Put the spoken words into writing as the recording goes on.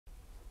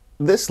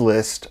This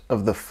list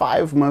of the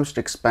 5 most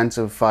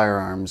expensive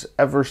firearms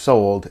ever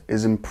sold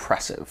is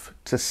impressive,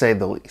 to say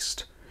the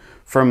least.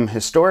 From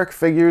historic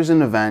figures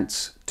and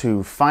events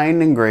to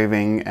fine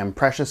engraving and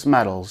precious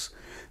metals,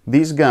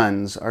 these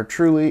guns are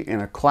truly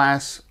in a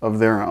class of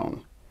their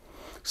own.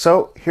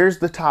 So here's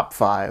the top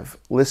 5,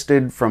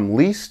 listed from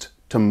least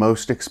to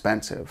most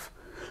expensive.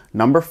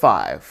 Number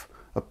 5,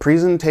 a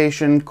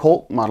presentation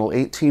Colt Model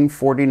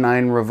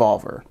 1849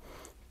 revolver.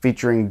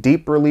 Featuring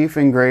deep relief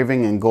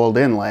engraving and gold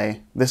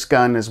inlay, this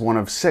gun is one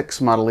of 6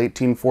 Model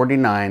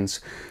 1849s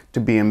to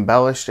be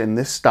embellished in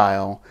this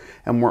style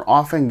and were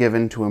often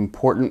given to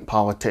important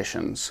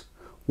politicians.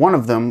 One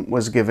of them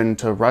was given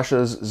to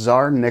Russia's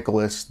Tsar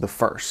Nicholas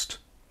I.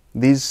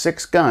 These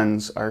 6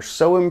 guns are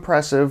so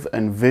impressive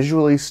and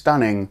visually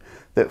stunning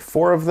that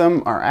 4 of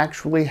them are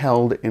actually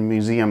held in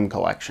museum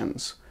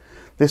collections.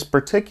 This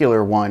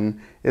particular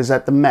one is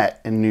at the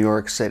Met in New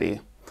York City.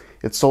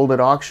 It sold at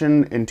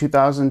auction in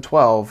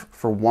 2012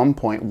 for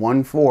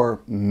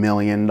 $1.14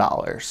 million.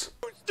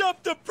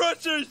 Stop the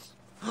presses!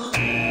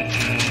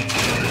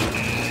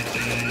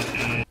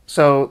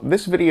 So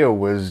this video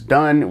was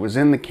done, it was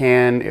in the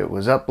can, it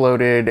was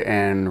uploaded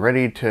and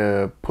ready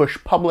to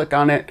push public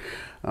on it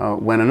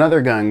when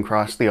another gun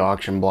crossed the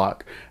auction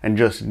block and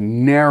just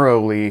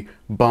narrowly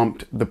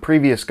bumped the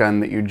previous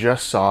gun that you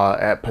just saw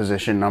at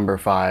position number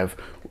 5.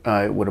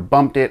 It would have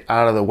bumped it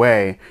out of the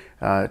way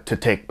to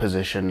take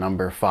position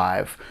number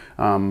 5.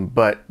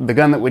 But the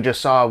gun that we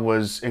just saw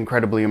was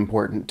incredibly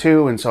important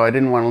too, and so I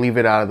didn't want to leave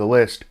it out of the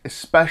list,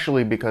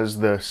 especially because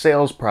the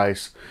sales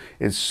price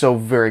is so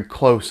very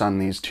close on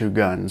these 2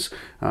 guns.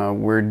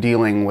 We're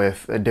dealing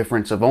with a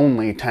difference of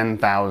only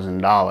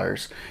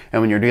 $10,000.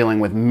 And when you're dealing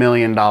with $1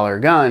 million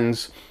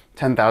guns,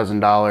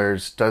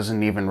 $10,000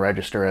 doesn't even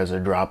register as a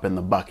drop in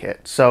the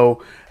bucket.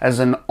 So as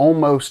an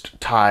almost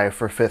tie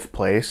for 5th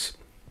place,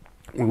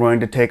 we're going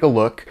to take a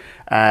look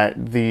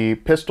at the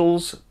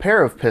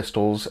pair of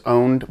pistols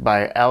owned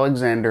by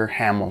Alexander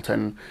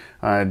Hamilton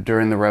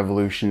during the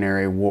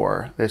Revolutionary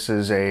War. This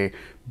is a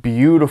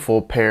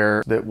beautiful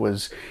pair that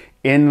was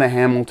in the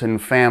Hamilton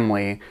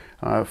family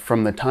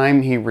from the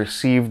time he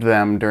received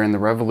them during the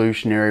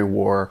Revolutionary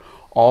War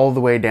all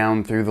the way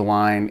down through the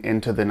line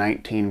into the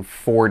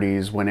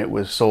 1940s when it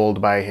was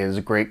sold by his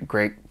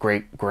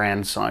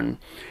great-great-great-grandson.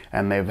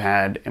 And they've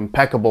had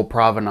impeccable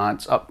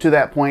provenance up to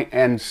that point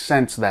and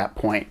since that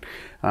point.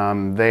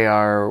 They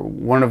are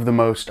one of the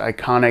most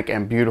iconic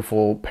and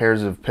beautiful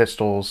pairs of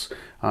pistols,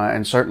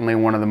 and certainly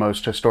one of the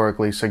most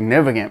historically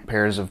significant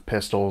pairs of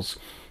pistols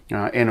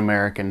in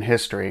American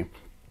history.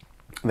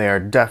 They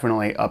are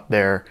definitely up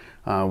there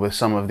with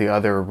some of the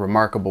other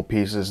remarkable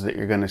pieces that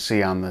you're going to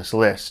see on this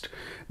list.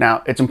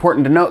 Now, it's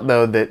important to note,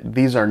 though, that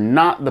these are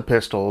not the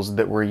pistols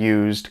that were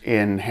used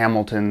in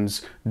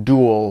Hamilton's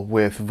duel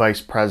with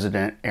Vice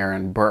President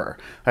Aaron Burr.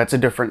 That's a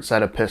different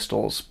set of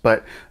pistols,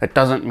 but that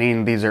doesn't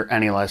mean these are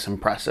any less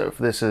impressive.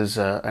 This is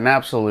an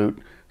absolute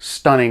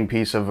stunning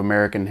piece of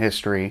American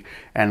history,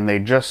 and they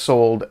just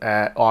sold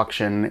at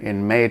auction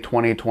in May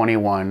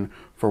 2021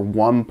 for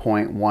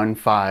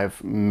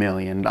 $1.15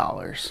 million.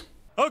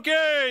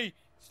 Okay,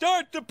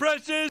 start the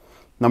presses!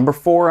 Number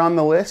 4 on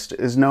the list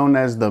is known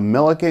as the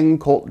Milliken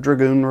Colt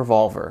Dragoon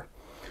Revolver.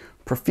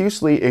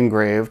 Profusely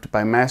engraved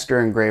by master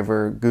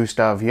engraver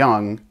Gustav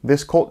Jung,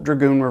 this Colt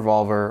Dragoon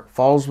revolver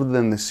falls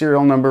within the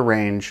serial number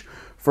range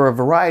for a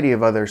variety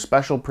of other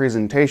special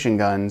presentation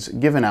guns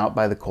given out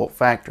by the Colt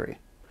factory.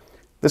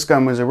 This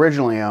gun was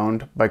originally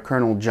owned by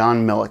Colonel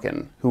John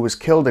Milliken, who was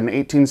killed in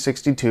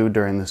 1862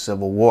 during the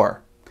Civil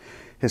War.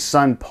 His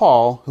son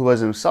Paul, who was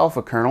himself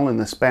a colonel in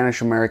the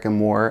Spanish-American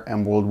War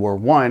and World War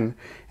I,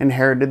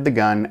 inherited the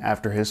gun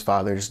after his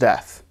father's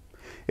death.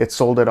 It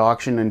sold at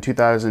auction in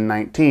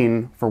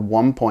 2019 for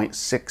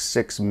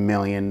 $1.66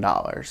 million.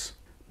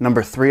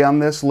 Number 3 on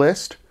this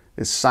list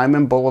is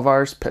Simon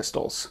Bolivar's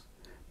pistols.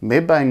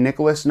 Made by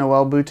Nicolas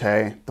Noel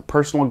Boutet, the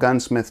personal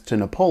gunsmith to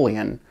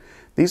Napoleon,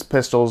 these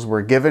pistols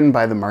were given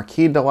by the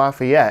Marquis de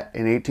Lafayette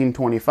in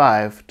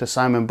 1825 to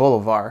Simon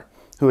Bolivar,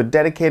 who had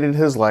dedicated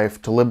his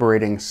life to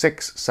liberating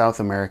 6 South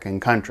American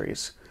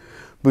countries.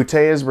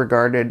 Boutet is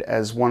regarded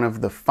as one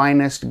of the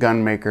finest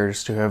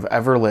gunmakers to have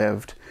ever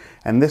lived,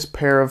 and this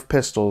pair of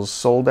pistols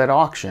sold at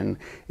auction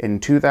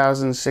in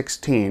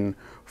 2016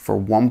 for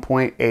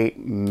 $1.8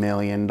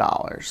 million.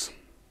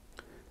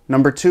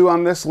 Number 2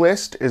 on this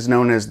list is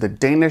known as the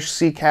Danish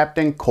Sea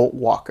Captain Colt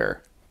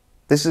Walker.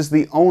 This is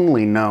the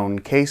only known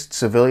cased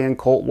civilian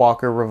Colt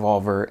Walker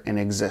revolver in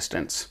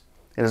existence.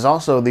 It is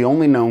also the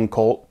only known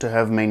Colt to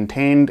have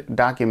maintained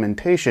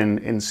documentation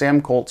in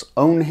Sam Colt's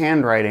own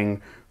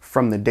handwriting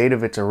from the date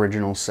of its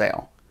original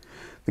sale.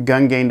 The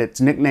gun gained its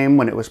nickname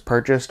when it was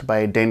purchased by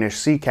a Danish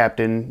sea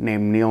captain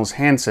named Niels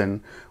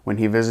Hansen when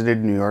he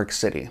visited New York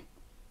City.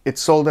 It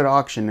sold at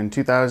auction in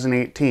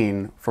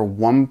 2018 for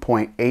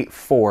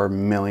 $1.84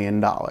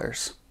 million.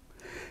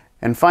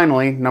 And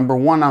finally, number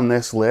 1 on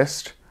this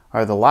list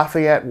are the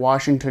Lafayette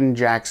Washington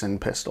Jackson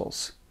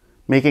pistols.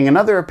 Making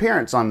another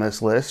appearance on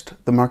this list,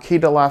 the Marquis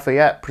de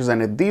Lafayette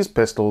presented these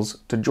pistols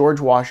to George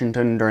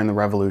Washington during the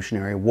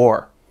Revolutionary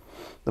War.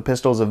 The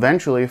pistols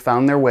eventually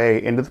found their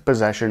way into the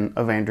possession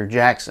of Andrew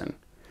Jackson.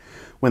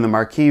 When the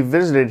Marquis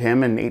visited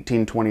him in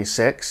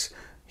 1826,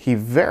 he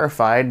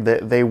verified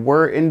that they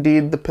were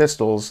indeed the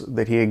pistols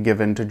that he had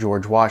given to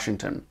George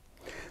Washington.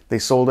 They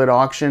sold at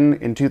auction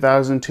in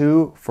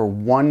 2002 for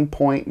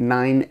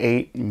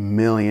 $1.98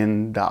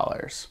 million.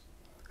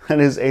 That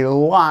is a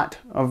lot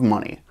of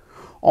money.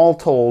 All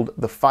told,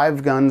 the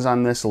 5 guns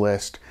on this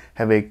list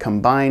have a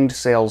combined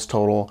sales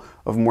total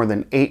of more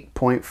than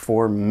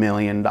 $8.4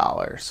 million.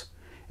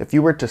 If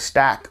you were to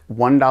stack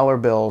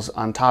 $1 bills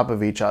on top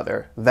of each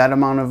other, that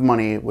amount of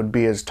money would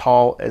be as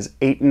tall as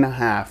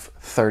 8.5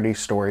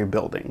 30-story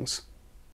buildings.